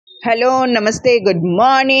Hello, namaste, good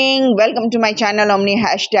morning. Welcome to my channel Omni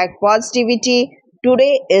 #positivity.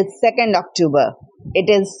 Today is 2nd October.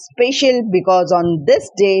 It is special because on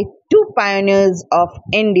this day, two pioneers of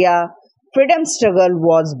India freedom struggle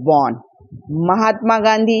was born. Mahatma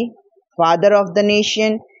Gandhi, father of the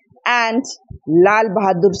nation, and Lal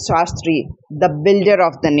Bahadur Shastri, the builder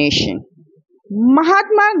of the nation.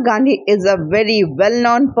 Mahatma Gandhi is a very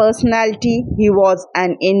well-known personality. He was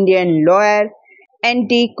an Indian lawyer,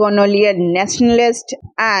 anti-colonial nationalist,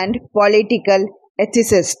 and political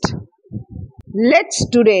ethicist. Let's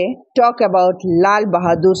today talk about Lal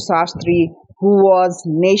Bahadur Shastri, who was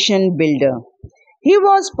nation builder. He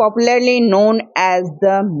was popularly known as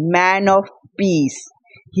the man of peace.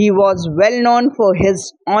 He was well known for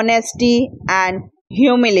his honesty and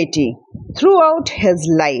humility throughout his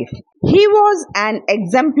life. He was an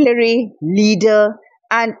exemplary leader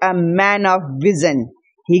and a man of vision.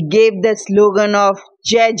 He gave the slogan of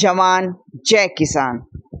Jai Jawan, Jai Kisan.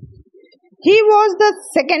 He was the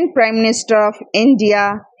second Prime Minister of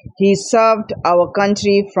India. He served our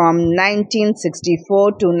country from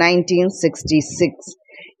 1964 to 1966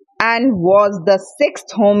 and was the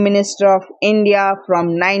sixth Home Minister of India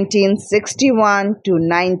from 1961 to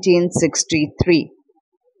 1963.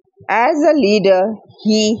 As a leader,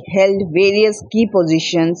 he held various key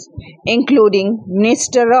positions, including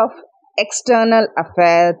Minister of External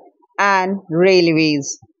Affairs and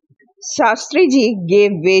Railways. Shastri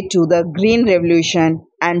gave way to the Green Revolution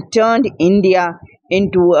and turned India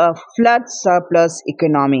into a flood surplus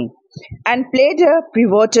economy and played a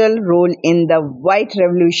pivotal role in the White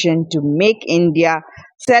Revolution to make India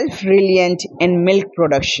self-reliant in milk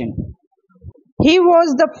production. He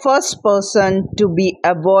was the first person to be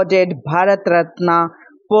awarded Bharat Ratna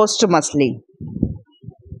posthumously.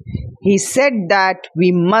 He said that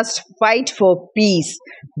we must fight for peace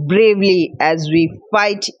bravely as we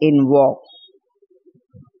fight in war.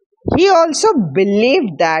 He also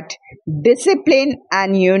believed that discipline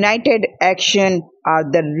and united action are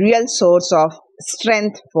the real source of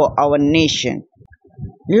strength for our nation.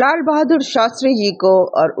 Lal Bahadur Shastri ji को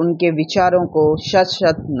और उनके विचारों को शत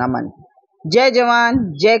शत नमन। जय जवान,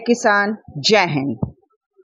 जय किसान, जय हिंद।